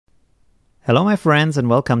Hello my friends and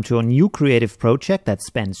welcome to a new creative project that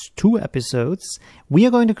spans 2 episodes. We are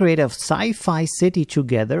going to create a Sci-Fi City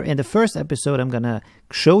together. In the first episode I'm going to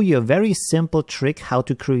show you a very simple trick how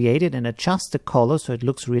to create it and adjust the color so it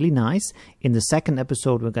looks really nice. In the second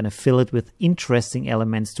episode we're going to fill it with interesting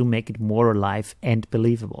elements to make it more alive and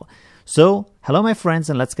believable. So hello my friends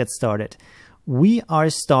and let's get started. We are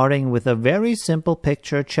starting with a very simple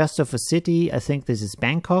picture just of a city. I think this is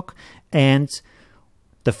Bangkok, and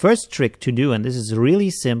the first trick to do, and this is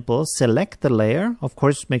really simple, select the layer, of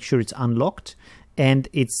course make sure it's unlocked, and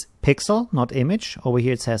it's pixel, not image. Over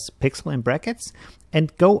here it says pixel in brackets,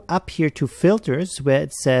 and go up here to filters where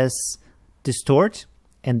it says distort,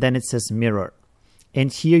 and then it says mirror.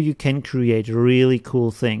 And here you can create really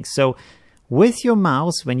cool things. So with your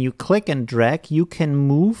mouse, when you click and drag, you can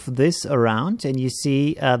move this around, and you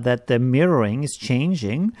see that the mirroring is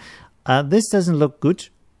changing. This doesn't look good,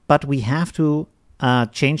 but we have to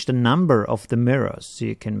change the number of the mirrors. So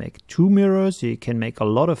you can make 2 mirrors, you can make a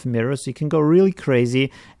lot of mirrors, you can go really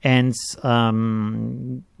crazy and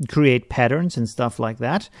create patterns and stuff like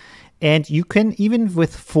that. And you can, even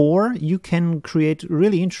with 4, you can create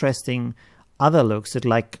really interesting other looks, that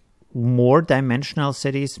like more dimensional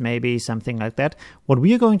cities, maybe something like that. What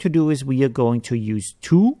we are going to do is we are going to use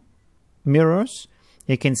 2 mirrors.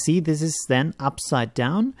 You can see this is then upside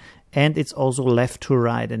down, and it's also left to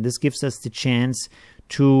right, and this gives us the chance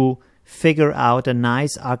to figure out a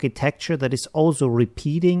nice architecture that is also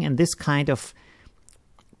repeating, and this kind of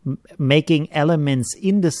making elements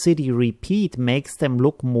in the city repeat makes them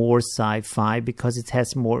look more sci-fi because it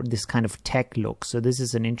has more this kind of tech look. So this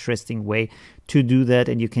is an interesting way to do that,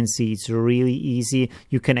 and you can see it's really easy.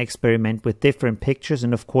 You can experiment with different pictures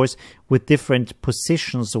and of course with different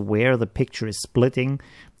positions where the picture is splitting,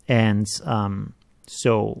 and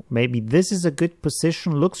so maybe this is a good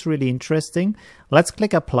position, looks really interesting. Let's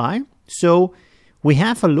click apply. So we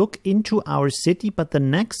have a look into our city, but the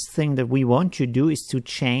next thing that we want to do is to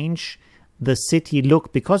change the city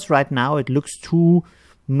look, because right now it looks too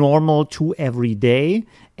normal, too everyday.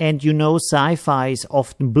 And you know, sci-fi is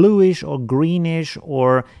often bluish or greenish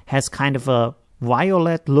or has kind of a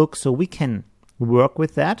violet look, so we can work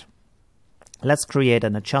with that. Let's create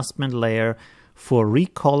an adjustment layer for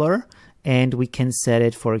Recolor. And we can set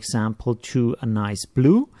it, for example, to a nice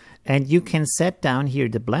blue. And you can set down here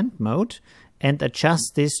the blend mode and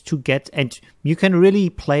adjust this to get, and you can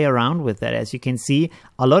really play around with that. As you can see,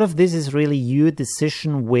 a lot of this is really your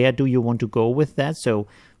decision. Where do you want to go with that? So,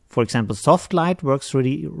 for example, soft light works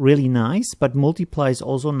really nice, but multiply is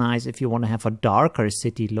also nice if you want to have a darker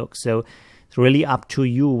city look. So it's really up to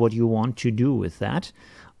you what you want to do with that.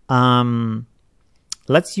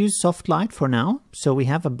 Let's use soft light for now. So we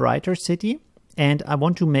have a brighter city, and I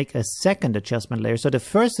want to make a second adjustment layer. So the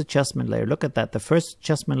first adjustment layer, look at that. The first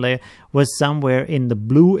adjustment layer was somewhere in the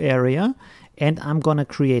blue area, and I'm going to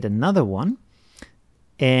create another one.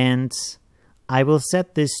 And I will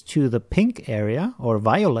set this to the pink area or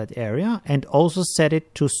violet area, and also set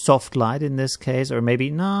it to soft light in this case, or maybe,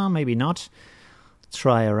 no, maybe not.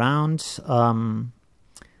 Try around.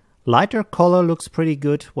 Lighter color looks pretty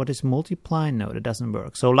good. What is multiply? No, that doesn't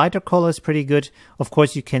work. So lighter color is pretty good. Of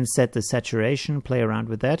course, you can set the saturation, play around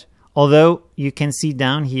with that. Although you can see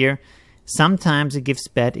down here, sometimes it gives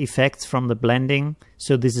bad effects from the blending.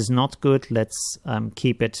 So this is not good. Let's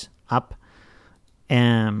keep it up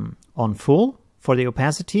on full for the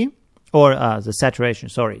opacity, or the saturation,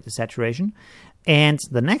 sorry, the saturation. And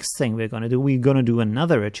the next thing we're going to do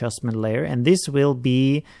another adjustment layer, and this will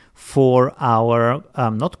be for our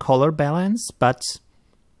not color balance, but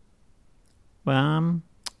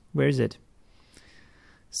where is it?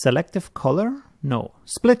 Selective color? No,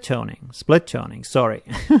 split toning, sorry.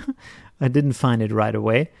 I didn't find it right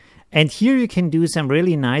away. And here you can do some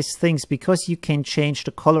really nice things, because you can change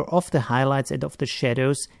the color of the highlights and of the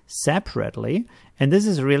shadows separately, and this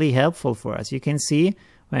is really helpful for us. You can see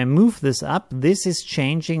when I move this up, this is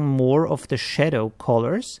changing more of the shadow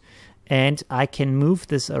colors, and I can move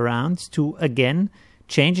this around to, again,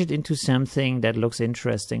 change it into something that looks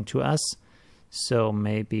interesting to us. So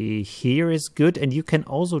maybe here is good, and you can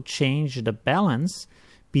also change the balance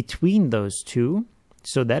between those two,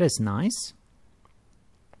 so that is nice.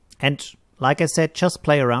 And like I said, just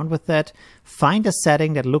play around with that. Find a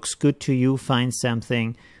setting that looks good to you, find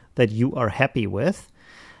something that you are happy with.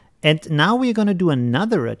 And now we're going to do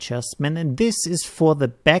another adjustment, and this is for the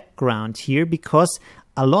background here, because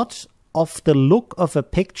a lot of the look of a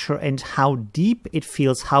picture and how deep it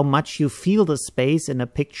feels, how much you feel the space in a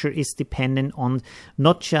picture, is dependent on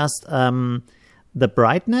not just the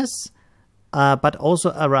brightness but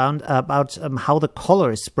also around about how the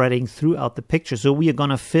color is spreading throughout the picture. So we are going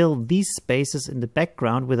to fill these spaces in the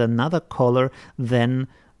background with another color than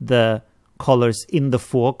the colors in the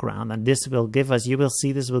foreground, and this will give us, you will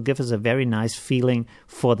see, this will give us a very nice feeling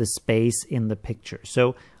for the space in the picture.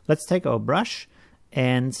 So let's take our brush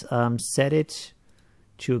and set it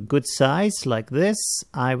to a good size like this.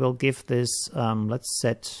 I will give this, let's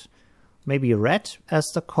set maybe red as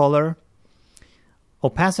the color.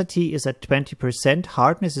 Opacity is at 20%,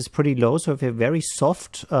 hardness is pretty low, so we have a very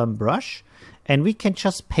soft brush. And we can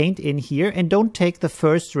just paint in here, and don't take the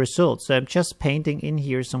first result. So I'm just painting in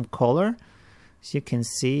here some color. As you can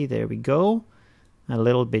see, there we go. A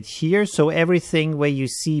little bit here. So everything where you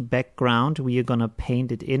see background, we are going to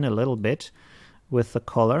paint it in a little bit with the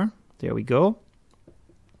color. There we go.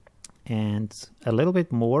 And a little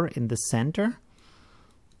bit more in the center.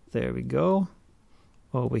 There we go.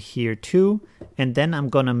 Over here too. And then I'm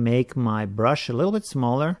going to make my brush a little bit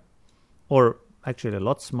smaller, or actually a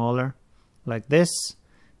lot smaller, like this,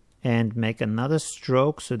 and make another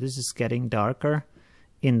stroke. So this is getting darker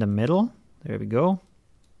in the middle. There we go.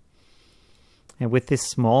 And with this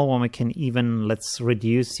small one, we can even, let's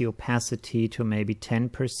reduce the opacity to maybe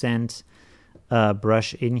 10%.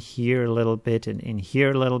 Brush in here a little bit and in here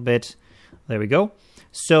a little bit. There we go.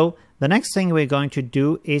 So the next thing we're going to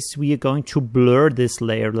do is we are going to blur this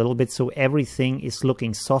layer a little bit so everything is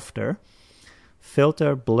looking softer.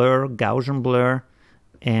 Filter, blur, Gaussian blur,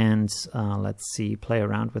 and let's see, play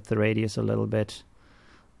around with the radius a little bit.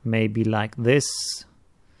 Maybe like this.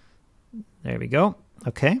 There we go.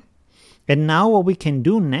 Okay. And now what we can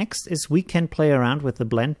do next is we can play around with the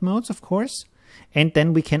blend modes, of course. And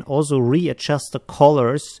then we can also readjust the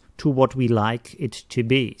colors to what we like it to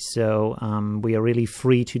be. So we are really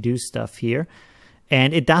free to do stuff here.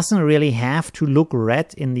 And it doesn't really have to look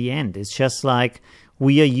red in the end. It's just like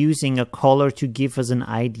we are using a color to give us an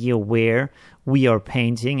idea where we are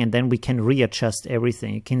painting, and then we can readjust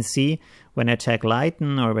everything. You can see when I take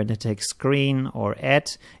lighten or when I take screen or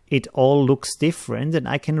add, it all looks different, and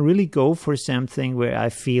I can really go for something where I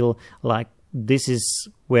feel like this is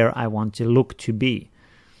where I want the look to be.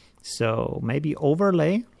 So maybe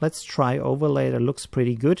overlay. Let's try overlay. That looks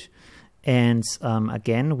pretty good. And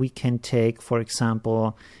again, we can take, for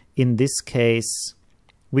example, in this case,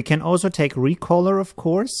 we can also take Recolor, of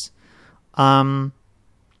course. But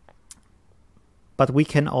we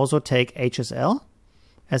can also take HSL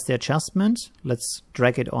as the adjustment. Let's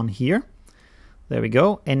drag it on here. There we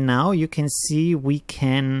go. And now you can see we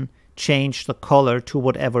can change the color to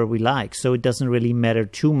whatever we like. So it doesn't really matter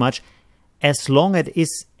too much. As long as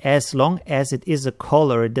it is a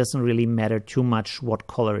color, it doesn't really matter too much what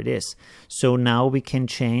color it is. So now we can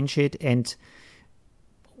change it and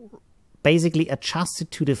basically adjust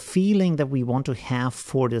it to the feeling that we want to have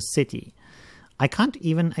for the city. I can't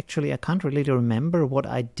really remember what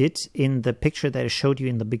I did in the picture that I showed you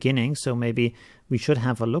in the beginning, so maybe we should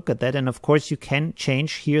have a look at that. And of course you can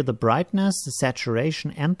change here the brightness, the saturation,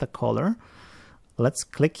 and the color. Let's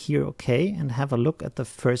click here OK and have a look at the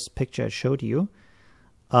first picture I showed you,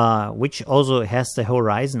 which also has the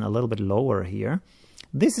horizon a little bit lower here.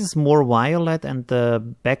 This is more violet and the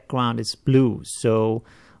background is blue, so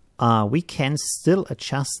we can still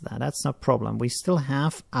adjust that. That's no problem. We still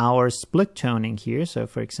have our split toning here. So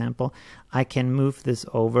for example, I can move this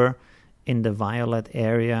over in the violet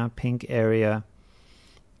area, pink area,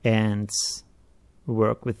 and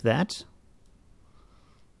work with that.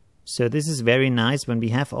 So this is very nice when we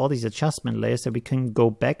have all these adjustment layers that we can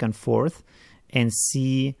go back and forth and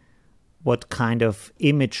see what kind of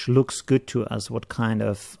image looks good to us, what kind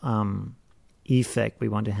of effect we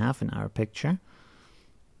want to have in our picture.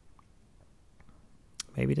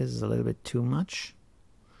 Maybe this is a little bit too much.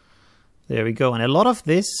 There we go. And a lot of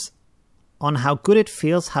this on how good it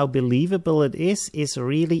feels, how believable it is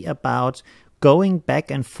really about going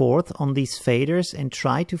back and forth on these faders and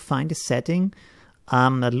try to find a setting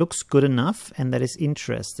that looks good enough and that is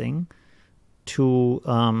interesting to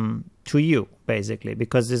you, basically,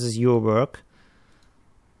 because this is your work.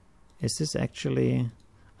 Is this actually...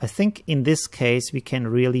 I think in this case we can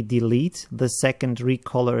really delete the second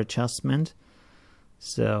recolor adjustment.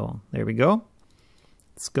 So there we go.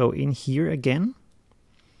 Let's go in here again.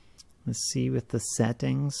 Let's see with the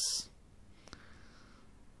settings.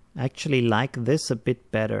 I actually like this a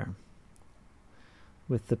bit better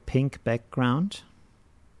with the pink background.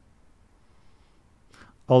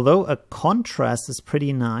 Although a contrast is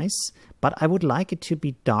pretty nice, but I would like it to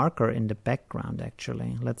be darker in the background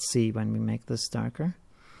actually. Let's see when we make this darker.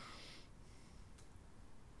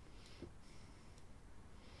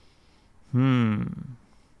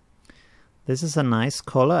 This is a nice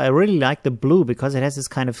color. I really like the blue because it has this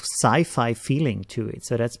kind of sci-fi feeling to it.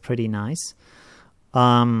 So that's pretty nice.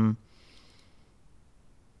 Let's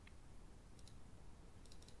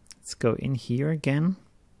go in here again.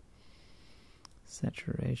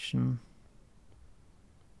 Saturation.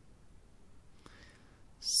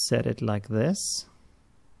 Set it like this.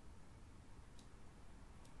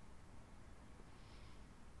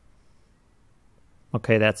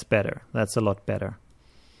 Okay, that's better. That's a lot better.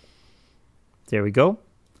 There we go.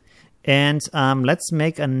 And let's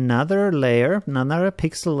make another layer, another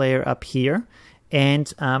pixel layer up here.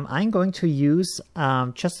 And I'm going to use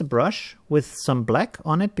just a brush with some black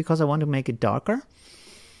on it because I want to make it darker.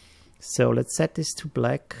 So let's set this to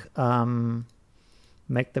black.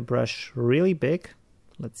 Make the brush really big.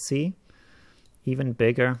 Let's see. Even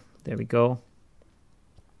bigger. There we go.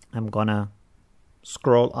 I'm gonna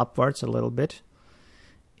scroll upwards a little bit.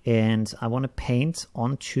 And I want to paint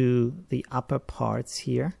onto the upper parts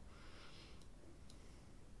here.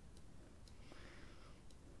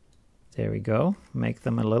 There we go. Make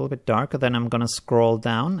them a little bit darker. Then I'm going to scroll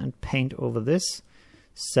down and paint over this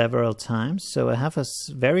several times. So I have a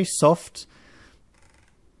very soft,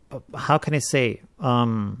 how can I say,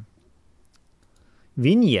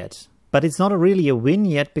 vignette. But it's not really a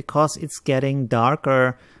vignette because it's getting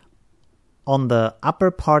darker on the upper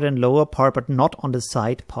part and lower part, but not on the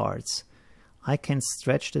side parts. I can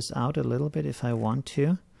stretch this out a little bit if I want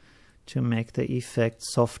to make the effect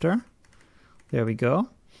softer. There we go.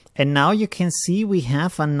 And now you can see we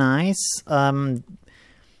have a nice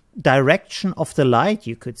direction of the light,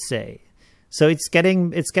 you could say. So it's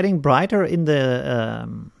getting brighter in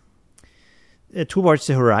the towards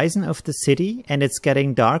the horizon of the city, and it's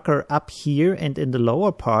getting darker up here and in the lower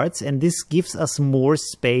parts, and this gives us more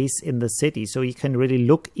space in the city, so you can really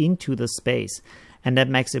look into the space, and that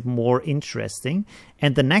makes it more interesting.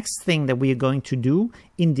 And the next thing that we are going to do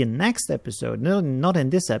in the next episode, no, not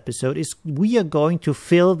in this episode, is we are going to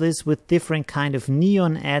fill this with different kind of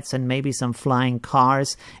neon ads and maybe some flying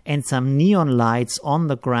cars and some neon lights on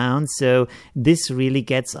the ground, so this really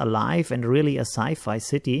gets alive and really a sci-fi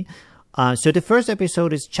city. So the first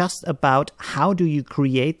episode is just about how do you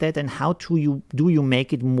create that and how do you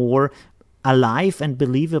make it more alive and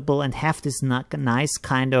believable and have this nice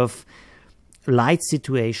kind of light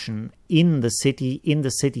situation in the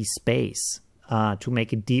city space to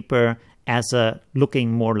make it deeper as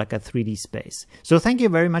looking more like a 3D space. So thank you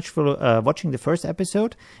very much for watching the first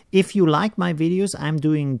episode. If you like my videos, I'm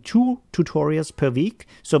doing 2 tutorials per week,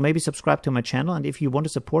 so maybe subscribe to my channel. And if you want to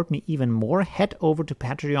support me even more, head over to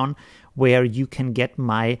Patreon, where you can get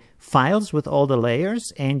my files with all the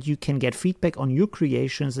layers, and you can get feedback on your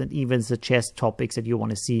creations and even suggest topics that you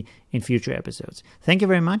want to see in future episodes. Thank you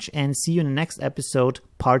very much, and see you in the next episode,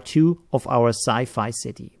 part 2 of our Sci-Fi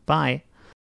City. Bye.